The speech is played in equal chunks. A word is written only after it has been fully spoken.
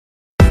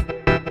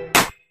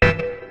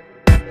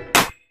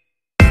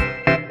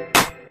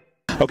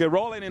Okay,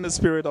 rolling in the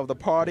spirit of the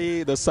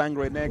party, the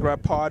Sangre Negre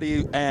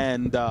party,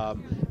 and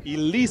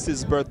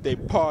Elise's birthday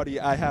party.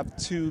 I have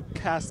two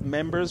cast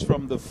members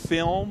from the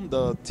film,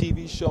 the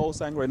TV show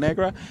Sangre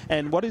Negre.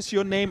 And what is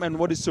your name and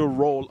what is your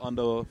role on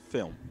the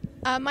film?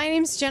 My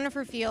name's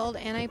Jennifer Field,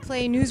 and I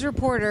play news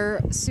reporter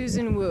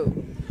Susan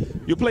Wu.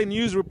 You play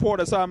news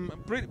reporter, so I'm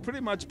pretty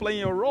much playing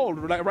your role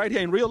right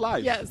here in real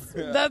life. Yes,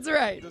 that's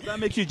right. Does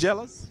that make you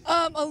jealous?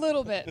 A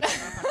little bit.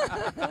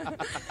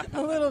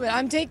 A little bit.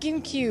 I'm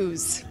taking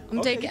cues.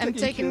 I'm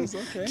taking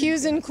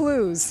cues and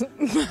clues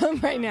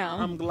right now.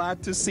 I'm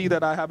glad to see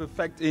that I have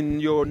effect in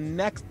your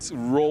next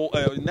role,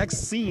 next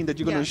scene that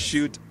you're going to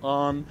shoot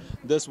on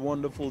this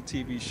wonderful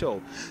TV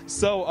show.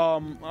 So,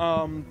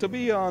 to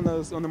be on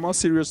a more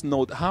serious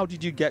note, how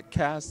did you get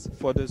cast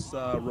for this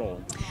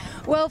role?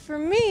 Well, for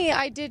me,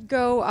 I did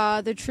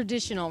go the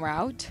traditional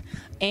route,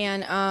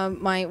 and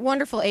my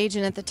wonderful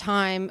agent at the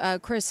time,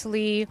 Chris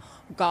Lee,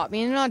 got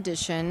me an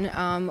audition,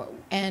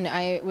 and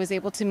I was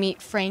able to meet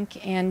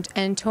Frank and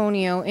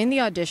Antonio in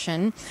the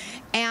audition,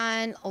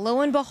 and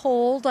lo and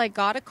behold, I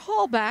got a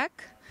call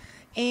back,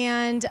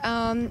 and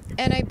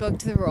I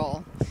booked the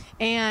role.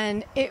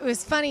 And it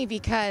was funny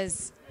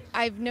because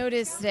I've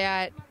noticed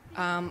that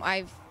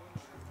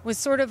was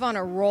sort of on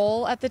a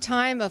roll at the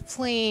time of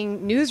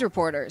playing news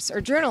reporters or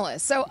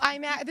journalists. So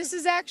this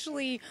is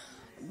actually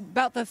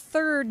about the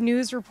third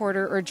news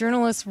reporter or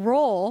journalist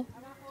role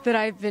that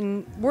I've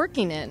been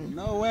working in.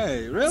 No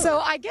way, really? So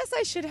I guess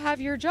I should have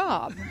your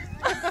job.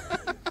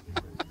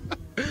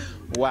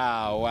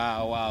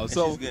 Wow.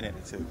 So she's good at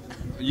it too.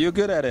 You're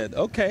good at it.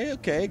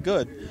 Okay,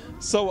 good.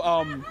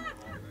 So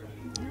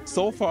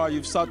so far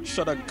you've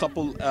shot a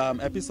couple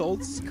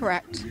episodes.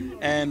 Correct.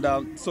 And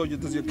so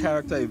does your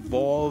character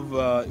evolve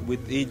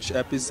with each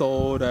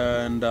episode?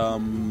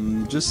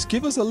 And just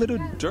give us a little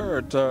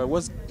dirt.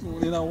 What's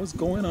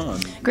going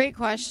on? Great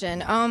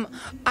question.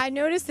 I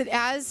noticed that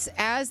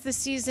as the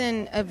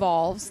season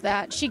evolves,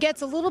 that she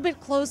gets a little bit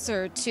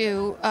closer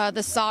to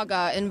the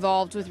saga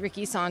involved with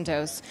Ricky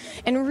Santos,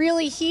 and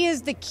really he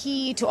is the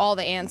key to all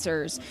the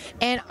answers.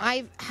 And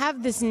I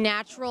have this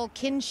natural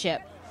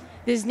kinship.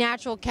 This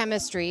natural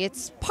chemistry.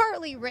 It's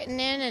partly written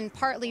in and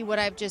partly what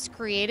I've just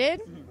created.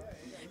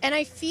 And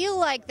I feel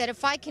like that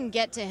if I can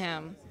get to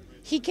him,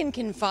 he can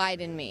confide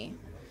in me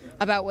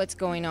about what's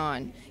going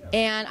on.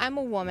 And I'm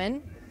a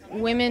woman.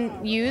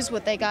 Women use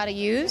what they gotta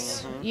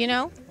use, you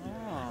know?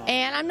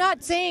 And I'm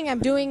not saying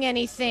I'm doing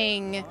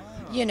anything,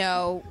 you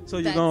know. So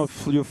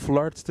you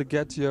flirt to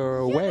get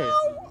your way.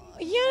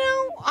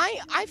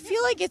 I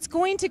feel like it's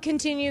going to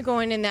continue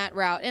going in that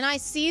route. And I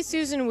see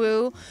Susan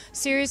Wu,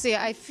 seriously,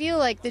 I feel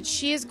like that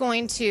she is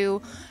going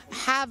to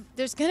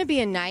there's going to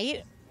be a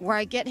night where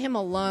I get him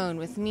alone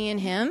with me and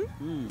him.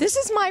 This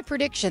is my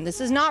prediction.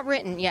 This is not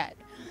written yet.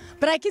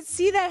 But I could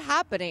see that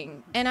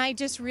happening. And I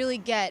just really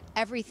get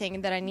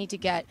everything that I need to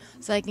get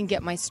so I can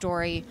get my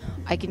story,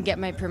 I can get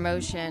my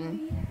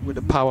promotion. With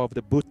the power of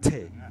the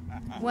butte.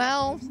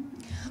 Well,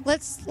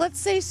 let's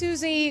say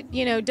Susie,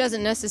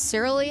 doesn't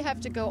necessarily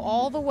have to go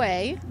all the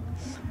way,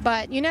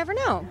 but you never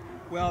know.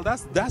 Well,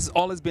 that's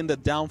always been the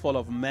downfall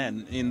of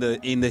men in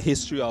the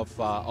history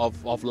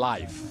of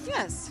life.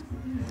 Yes,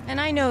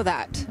 and I know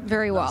that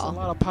very well. That's a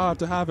lot of power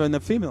to have in a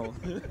female,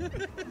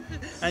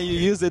 and you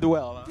use it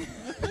well.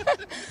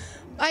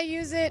 I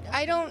use it.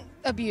 I don't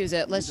abuse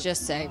it. Let's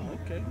just say.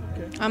 Okay.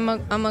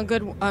 I'm a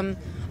good.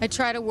 I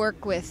try to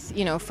work with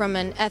from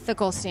an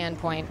ethical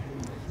standpoint.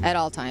 At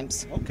all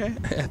times. Okay.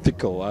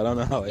 Ethical. I don't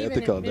know how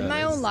ethical that is. In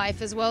my own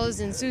life as well as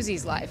in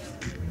Susie's life.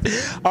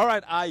 All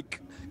right,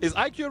 Ike. Is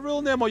Ike your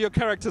real name or your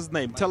character's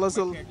name? Tell us.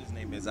 My character's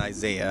name is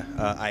Isaiah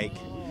Ike.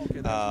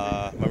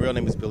 My real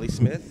name is Billy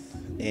Smith,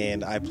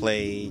 and I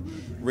play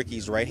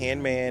Ricky's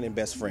right-hand man and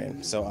best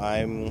friend. So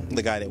I'm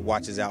the guy that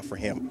watches out for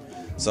him.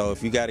 So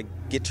if you got to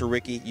get to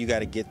Ricky, you got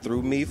to get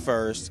through me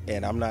first,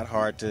 and I'm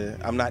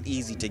not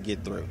easy to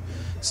get through.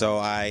 So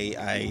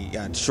I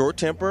got short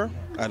temper.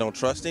 I don't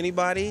trust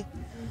anybody.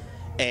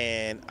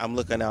 And I'm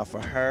looking out for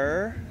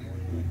her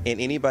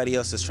and anybody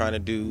else that's trying to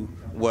do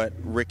what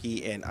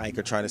Ricky and Ike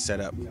are trying to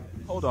set up.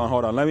 Hold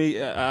on.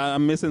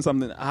 I'm missing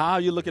something. How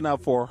are you looking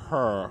out for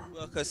her?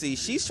 Well, because see,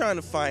 she's trying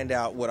to find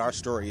out what our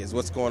story is,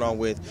 what's going on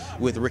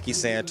with Ricky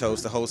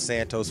Santos, the whole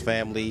Santos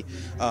family.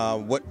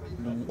 What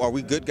are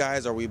we, good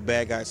guys? Are we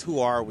bad guys?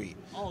 Who are we?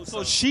 Oh,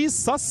 so she's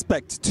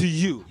suspect to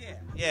you.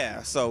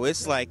 Yeah, so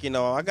it's like,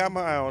 I got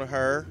my eye on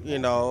her,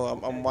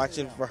 I'm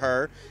watching for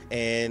her,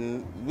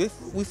 and we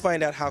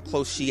find out how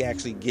close she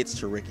actually gets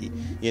to Ricky,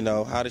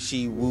 how does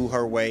she woo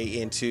her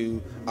way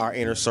into our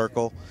inner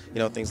circle,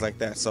 things like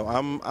that. So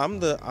I'm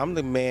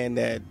the man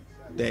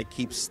that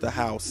keeps the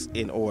house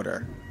in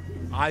order.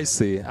 I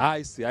see.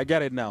 I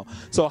get it now.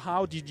 So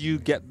how did you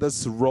get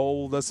this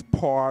role, this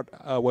part?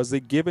 Was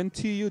it given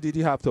to you? Did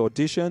you have to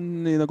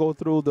audition, go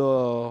through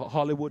the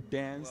Hollywood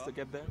dance to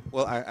get there?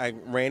 Well, I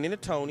ran into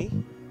Tony,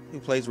 who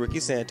plays Ricky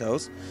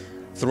Santos,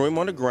 threw him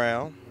on the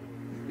ground,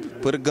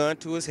 put a gun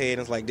to his head, and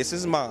was like, this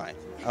is mine.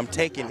 I'm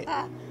taking it.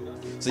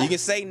 So you can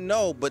say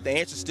no, but the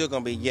answer's still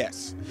gonna be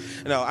yes.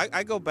 No,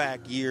 I go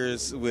back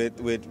years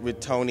with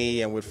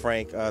Tony and with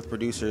Frank, the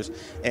producers,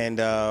 and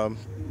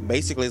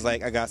basically it's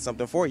like, I got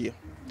something for you.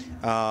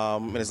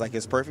 And it's like,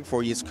 it's perfect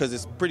for you because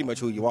it's pretty much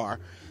who you are.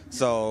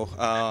 So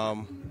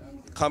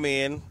come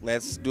in,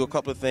 let's do a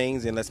couple of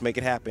things and let's make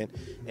it happen.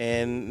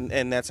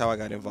 And that's how I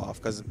got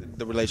involved, because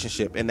the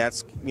relationship. And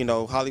that's, you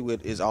know,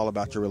 Hollywood is all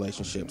about your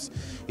relationships.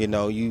 You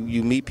know,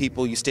 you meet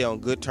people, you stay on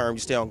good terms,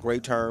 you stay on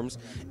great terms,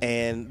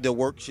 and the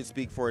work should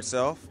speak for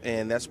itself.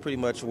 And that's pretty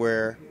much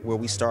where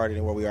we started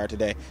and where we are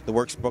today. The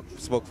work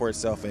spoke for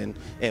itself, and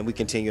we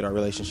continued our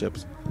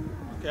relationships.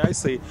 Okay, I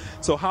see.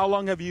 So how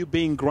long have you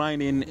been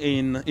grinding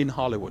in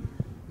Hollywood?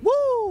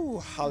 Woo!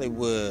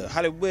 Hollywood.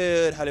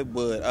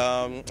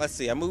 Let's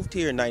see. I moved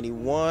here in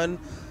 '91.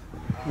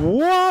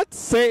 What?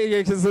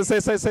 Say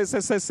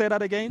that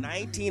again.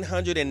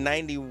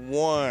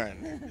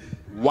 1991.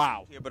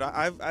 Wow. Yeah, but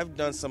I've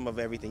done some of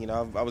everything. You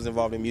know, I was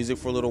involved in music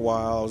for a little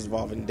while. I was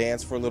involved in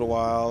dance for a little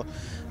while,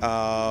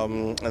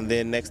 and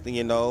then next thing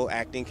you know,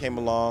 acting came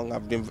along.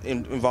 I've been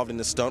involved in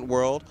the stunt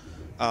world.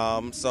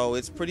 So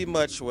it's pretty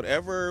much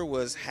whatever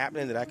was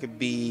happening that I could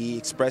be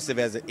expressive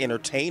as an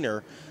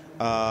entertainer.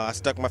 I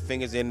stuck my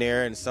fingers in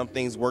there, and some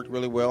things worked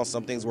really well,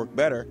 some things worked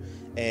better.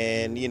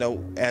 And you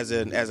know, as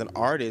an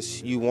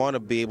artist, you want to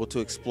be able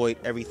to exploit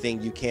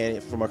everything you can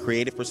from a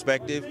creative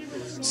perspective.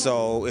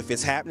 So if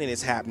it's happening,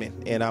 it's happening,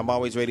 and I'm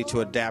always ready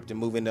to adapt and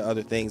move into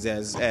other things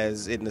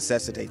as it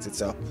necessitates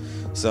itself.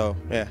 So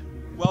yeah.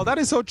 Well, that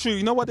is so true.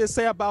 You know what they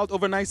say about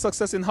overnight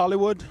success in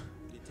Hollywood?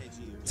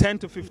 10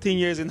 to 15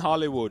 years in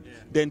Hollywood, yeah.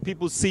 Then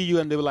people see you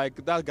and they're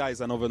like, that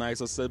guy's an overnight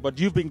success, but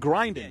you've been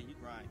grinding. Yeah, you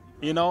grind.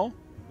 You know?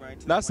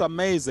 That's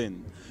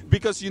amazing.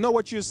 Because you know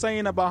what you're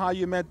saying about how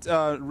you met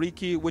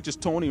Ricky, which is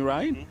Tony,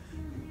 right?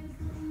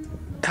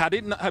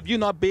 Mm-hmm. Have you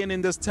not been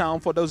in this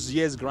town for those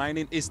years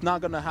grinding? It's not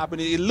going to happen.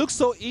 It looks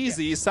so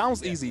easy. Yeah. It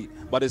sounds easy,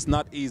 but it's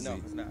not easy. No,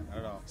 it's not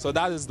at all. So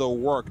that is the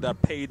work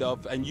that paid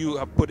off, and you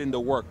have put in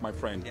the work, my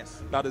friend.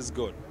 Yes. That is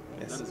good.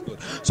 Yes. That is good.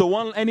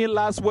 So any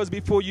last words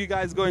before you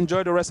guys go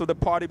enjoy the rest of the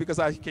party, because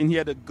I can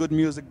hear the good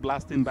music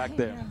blasting back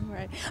there. Yeah,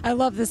 right. I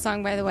love this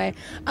song, by the way.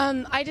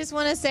 I just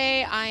want to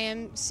say I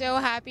am so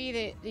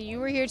happy that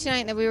you were here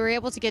tonight, that we were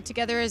able to get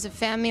together as a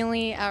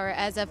family, or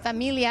as a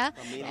familia.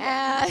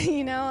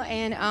 You know,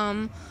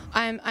 and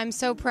I'm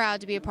so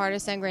proud to be a part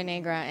of Sangre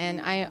Negre, and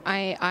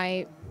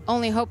I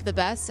only hope the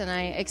best, and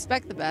I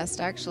expect the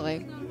best,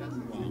 actually.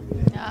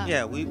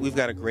 Yeah, we've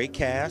got a great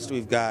cast.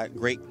 We've got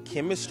great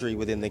chemistry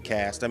within the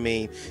cast. I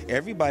mean,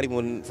 everybody,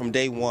 from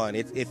day one,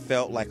 it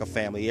felt like a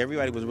family.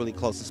 Everybody was really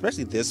close,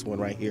 especially this one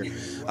right here.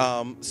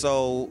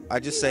 So I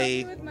just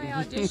say, with my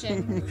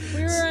audition,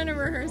 we were in a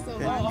rehearsal.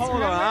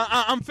 Hold on,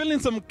 I'm feeling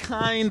some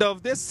kind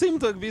of. There seems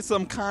to be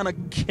some kind of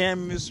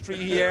chemistry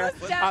here,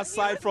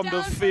 aside from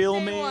the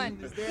filming.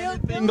 Is there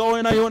anything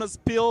going on? You want to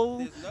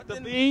spill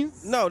the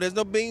beans? No, there's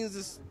no beans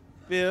to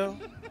spill.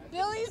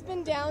 Billy's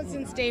been down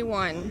since day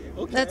one.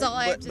 Okay. That's all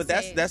I have to say. But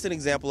that's an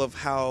example of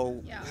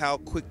how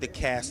quick the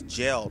cast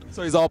gelled.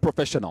 So it's all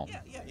professional.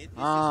 Yeah.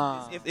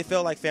 It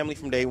felt like family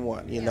from day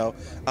one, you know.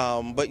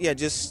 But yeah,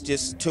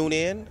 just tune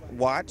in,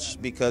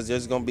 watch, because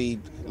there's gonna be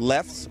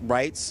lefts,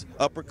 rights,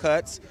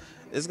 uppercuts.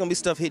 There's gonna be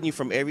stuff hitting you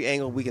from every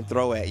angle we can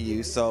throw at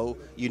you. So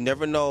you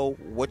never know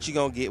what you're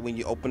gonna get when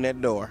you open that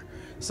door.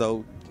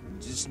 So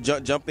just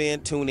jump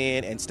in, tune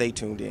in, and stay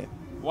tuned in.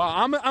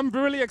 Wow, I'm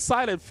really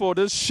excited for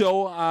this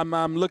show. I'm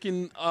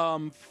hoping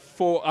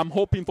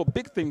for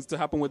big things to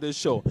happen with this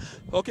show.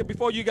 Okay,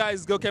 before you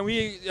guys go, can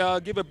we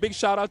give a big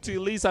shout out to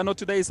Elise? I know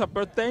today is her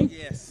birthday.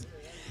 Yes.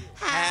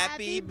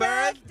 Happy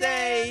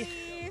birthday!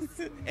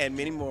 And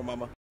many more,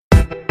 Mama.